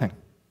everything.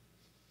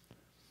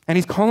 And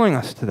he's calling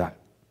us to that.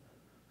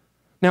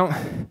 Now,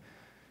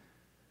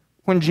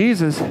 when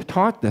Jesus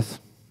taught this,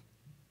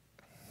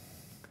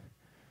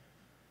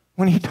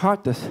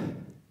 it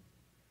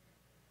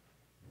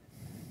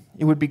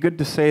would be good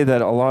to say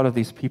that a lot of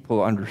these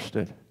people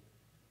understood.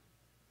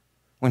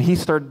 When he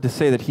started to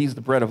say that he's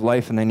the bread of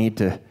life and they need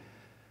to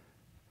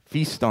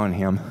feast on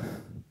him,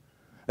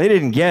 they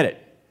didn't get it.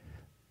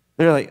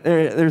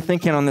 They're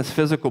thinking on this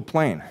physical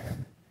plane.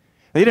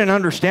 They didn't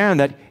understand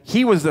that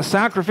he was the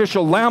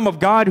sacrificial Lamb of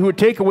God who would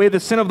take away the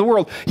sin of the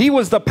world. He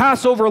was the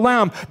Passover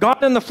Lamb,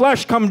 God in the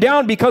flesh, come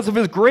down because of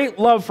his great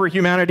love for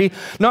humanity,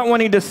 not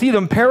wanting to see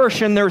them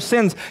perish in their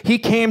sins. He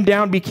came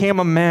down, became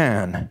a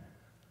man,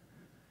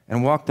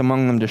 and walked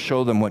among them to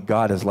show them what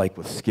God is like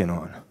with skin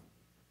on,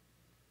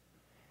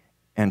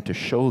 and to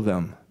show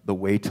them the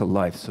way to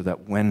life so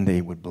that when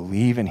they would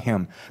believe in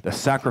him, the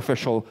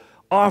sacrificial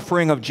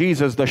offering of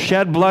Jesus, the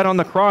shed blood on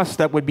the cross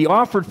that would be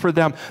offered for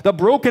them, the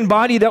broken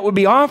body that would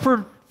be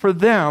offered for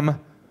them,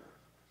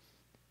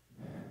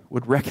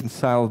 would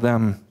reconcile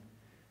them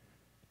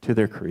to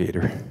their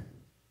Creator.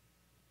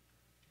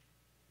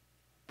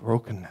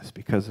 Brokenness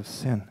because of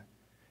sin.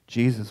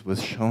 Jesus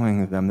was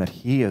showing them that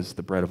he is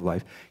the bread of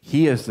life.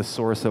 He is the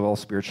source of all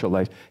spiritual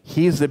life.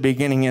 He is the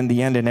beginning and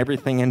the end and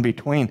everything in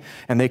between.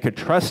 And they could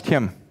trust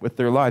him with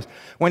their lives.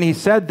 When he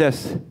said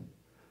this,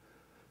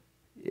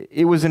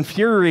 it was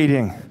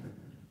infuriating,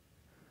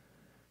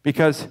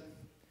 because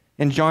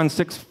in John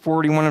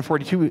 6:41 and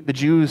 42, the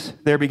Jews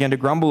there began to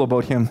grumble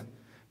about him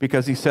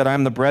because he said,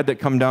 "I'm the bread that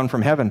come down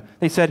from heaven."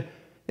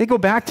 They go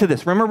back to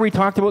this. Remember we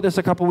talked about this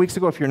a couple weeks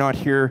ago? If you're not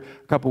here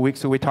a couple weeks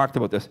ago, we talked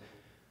about this.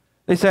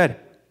 They said,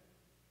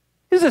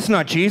 "Is this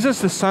not Jesus,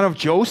 the son of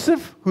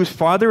Joseph, whose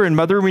father and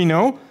mother we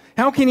know?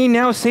 How can he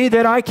now say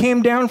that I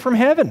came down from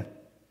heaven?"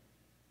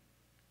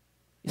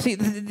 You see,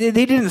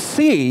 they didn't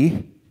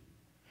see.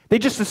 They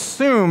just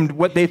assumed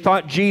what they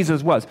thought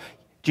Jesus was.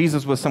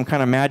 Jesus was some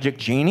kind of magic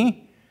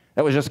genie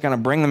that was just going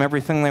to bring them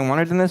everything they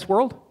wanted in this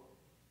world.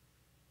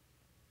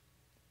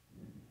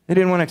 They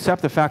didn't want to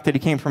accept the fact that he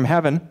came from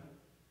heaven.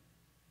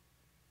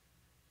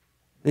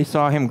 They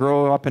saw him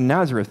grow up in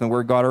Nazareth and the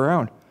word got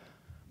around.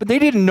 But they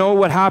didn't know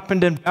what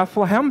happened in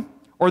Bethlehem,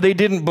 or they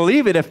didn't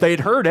believe it if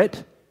they'd heard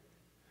it.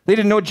 They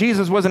didn't know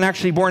Jesus wasn't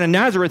actually born in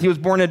Nazareth. He was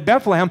born in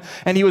Bethlehem,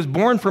 and he was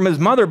born from his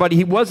mother, but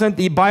he wasn't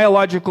the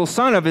biological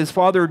son of his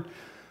father,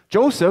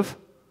 Joseph.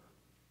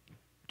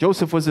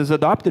 Joseph was his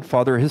adopted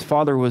father. His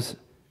father was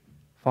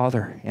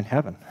Father in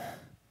heaven,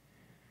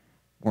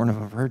 born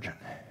of a virgin,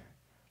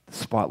 the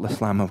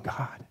spotless Lamb of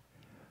God.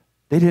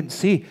 They didn't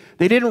see.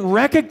 They didn't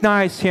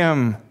recognize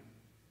him.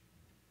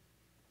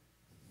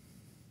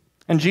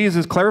 And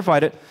Jesus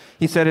clarified it.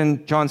 He said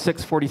in John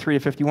 6:43 to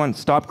 51,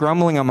 "Stop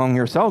grumbling among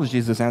yourselves,"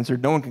 Jesus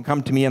answered. "No one can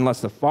come to me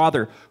unless the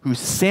Father who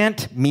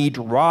sent me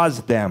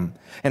draws them,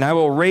 and I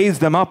will raise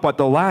them up at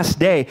the last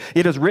day.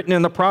 It is written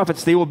in the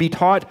prophets, they will be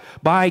taught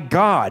by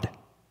God.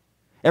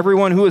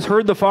 Everyone who has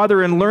heard the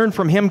Father and learned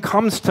from him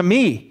comes to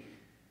me.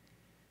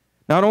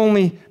 No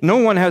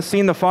one has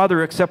seen the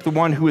Father except the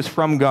one who is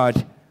from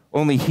God.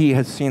 Only he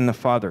has seen the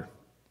Father.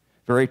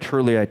 Very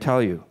truly I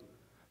tell you,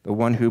 the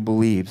one who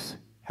believes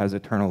has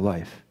eternal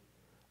life.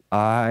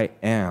 I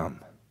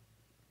am."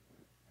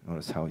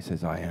 Notice how he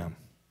says, "I am.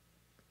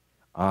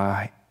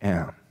 I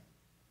am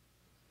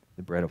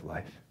the bread of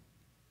life."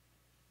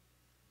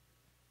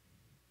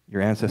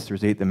 Your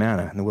ancestors ate the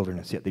manna in the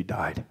wilderness, yet they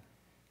died.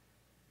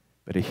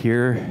 But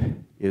here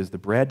is the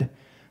bread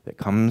that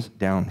comes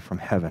down from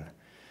heaven,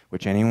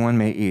 which anyone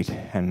may eat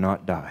and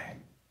not die.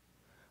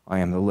 I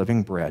am the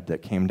living bread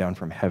that came down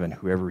from heaven.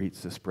 Whoever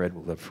eats this bread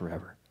will live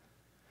forever.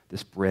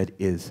 This bread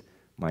is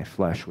my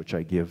flesh, which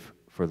I give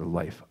for the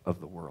life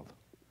of the world.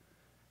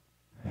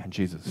 And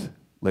Jesus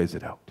lays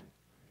it out.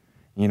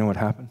 You know what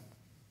happened?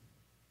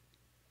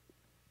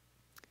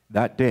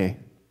 That day,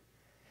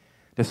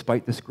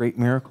 despite this great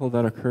miracle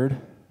that occurred,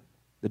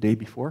 the day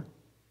before?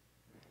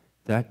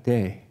 That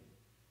day,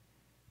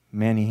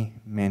 many,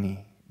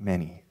 many,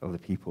 many of the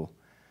people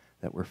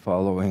that were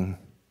following,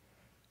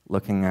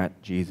 looking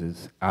at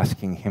Jesus,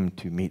 asking him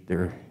to meet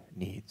their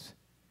needs,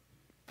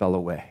 fell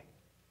away,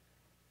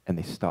 and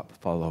they stopped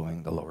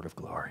following the Lord of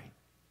glory.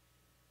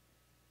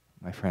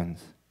 My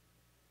friends,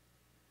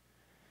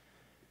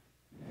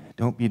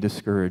 don't be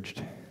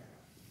discouraged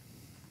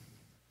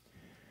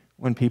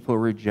when people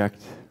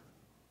reject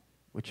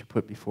what you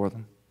put before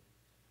them.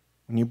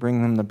 When you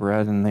bring them the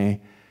bread and they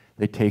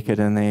take it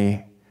and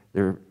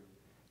they're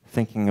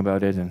thinking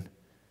about it and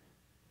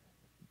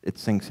it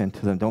sinks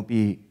into them, don't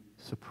be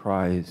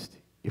surprised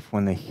if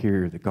when they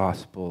hear the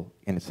gospel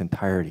in its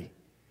entirety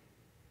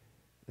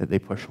that they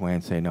push away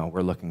and say, no,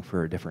 we're looking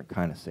for a different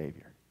kind of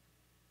Savior.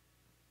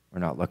 We're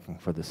not looking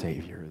for the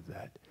Savior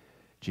that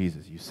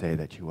Jesus, you say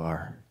that you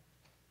are.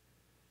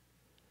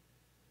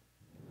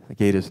 The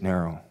gate is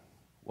narrow.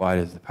 Wide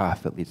is the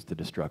path that leads to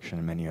destruction,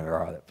 and many there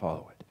are that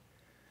follow it.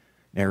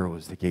 Narrow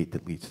is the gate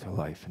that leads to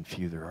life, and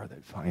few there are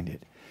that find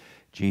it.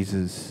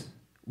 Jesus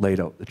laid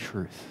out the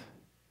truth.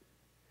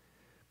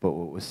 But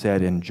what was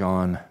said in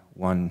John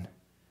 1:10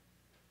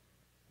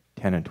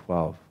 and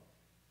 12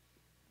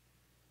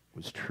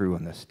 was true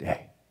in this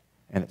day,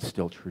 and it's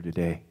still true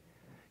today.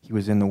 He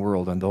was in the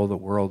world, and though the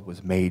world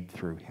was made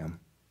through him,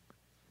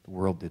 the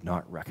world did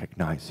not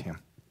recognize him.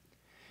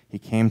 He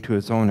came to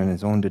his own, and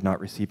his own did not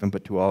receive him,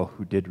 but to all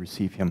who did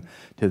receive him,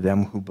 to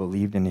them who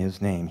believed in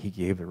his name, he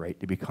gave the right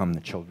to become the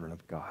children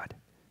of God.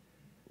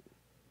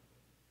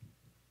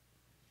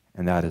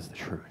 And that is the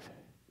truth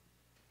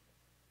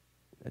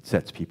that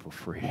sets people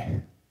free.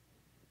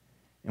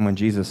 And when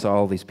Jesus saw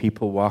all these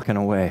people walking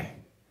away,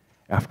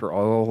 after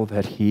all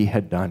that he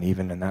had done,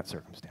 even in that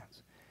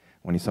circumstance,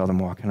 when he saw them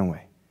walking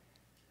away,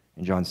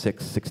 in John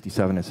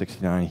 6:67 and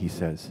 69, he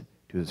says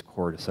to his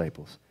core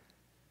disciples,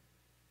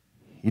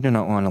 you do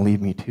not want to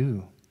leave me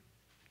too,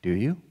 do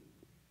you?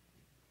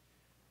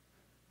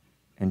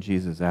 And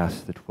Jesus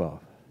asked the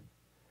 12.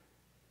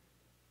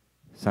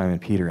 Simon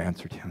Peter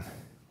answered him,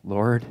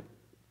 Lord,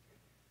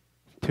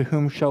 to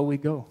whom shall we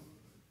go?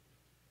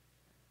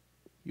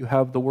 You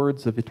have the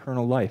words of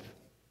eternal life.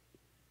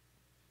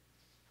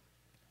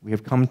 We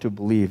have come to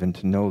believe and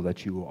to know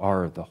that you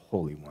are the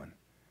Holy One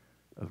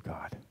of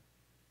God.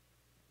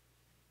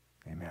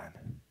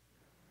 Amen.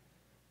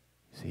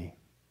 See,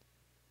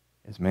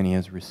 as many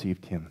as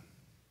received him,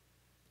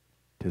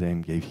 to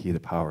them gave he the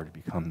power to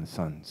become the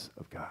sons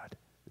of God,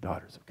 the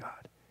daughters of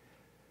God.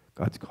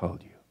 God's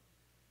called you.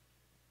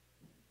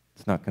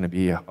 It's not going to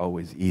be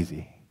always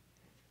easy.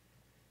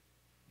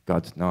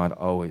 God's not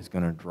always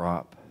going to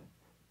drop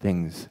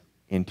things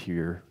into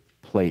your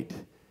plate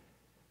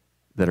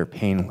that are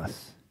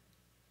painless.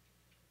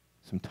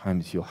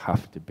 Sometimes you'll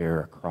have to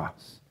bear a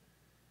cross.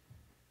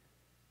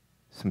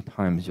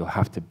 Sometimes you'll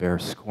have to bear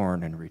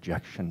scorn and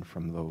rejection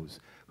from those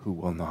who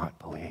will not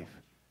believe.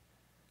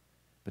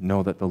 But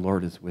know that the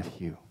Lord is with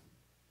you.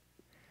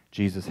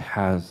 Jesus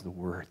has the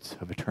words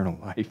of eternal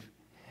life.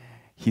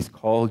 He's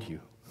called you.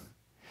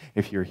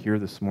 If you're here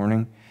this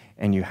morning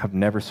and you have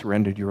never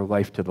surrendered your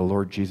life to the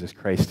Lord Jesus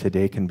Christ,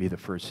 today can be the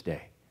first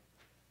day.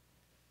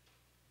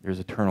 There's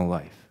eternal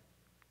life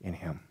in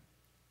him.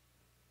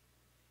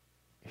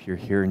 If you're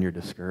here and you're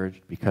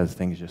discouraged because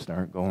things just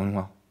aren't going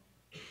well,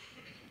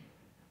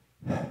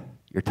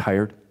 you're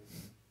tired,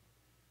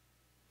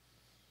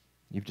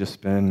 you've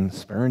just been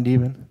spurned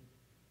even.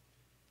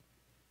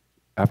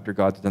 After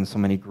God's done so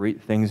many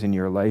great things in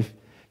your life,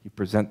 you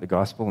present the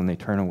gospel and they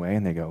turn away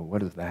and they go,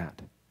 what is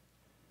that?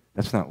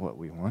 That's not what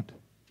we want.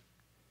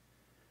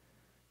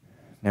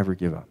 Never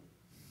give up.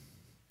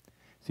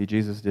 See,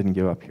 Jesus didn't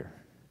give up here.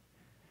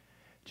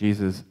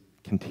 Jesus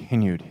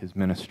continued his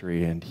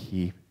ministry, and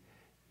he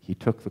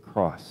took the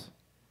cross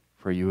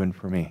for you and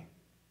for me.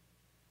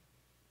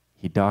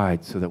 He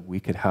died so that we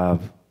could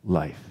have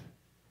life.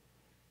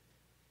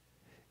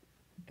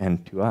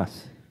 And to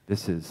us,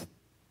 this is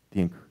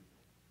the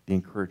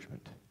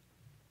encouragement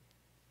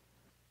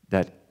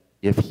that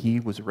if he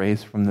was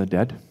raised from the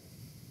dead,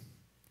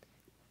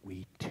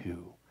 we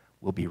too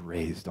will be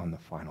raised on the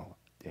final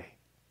day.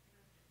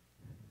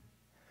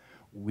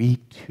 We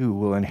too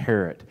will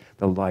inherit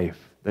the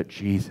life that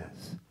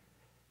Jesus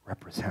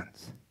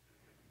represents.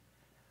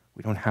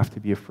 We don't have to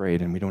be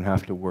afraid, and we don't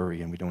have to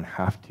worry, and we don't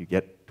have to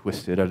get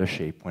twisted out of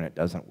shape when it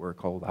doesn't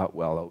work all that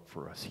well out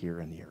for us here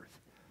in the earth.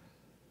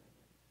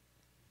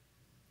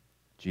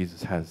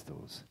 Jesus has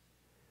those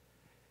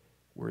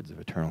words of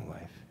eternal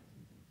life.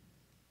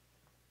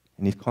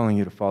 And he's calling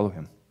you to follow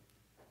him,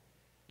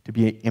 to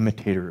be an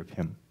imitator of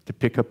him, to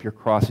pick up your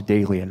cross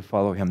daily and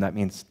follow him. That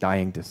means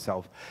dying to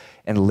self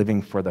and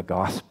living for the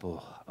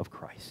gospel of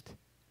Christ.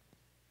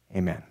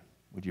 Amen.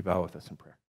 Would you bow with us in prayer?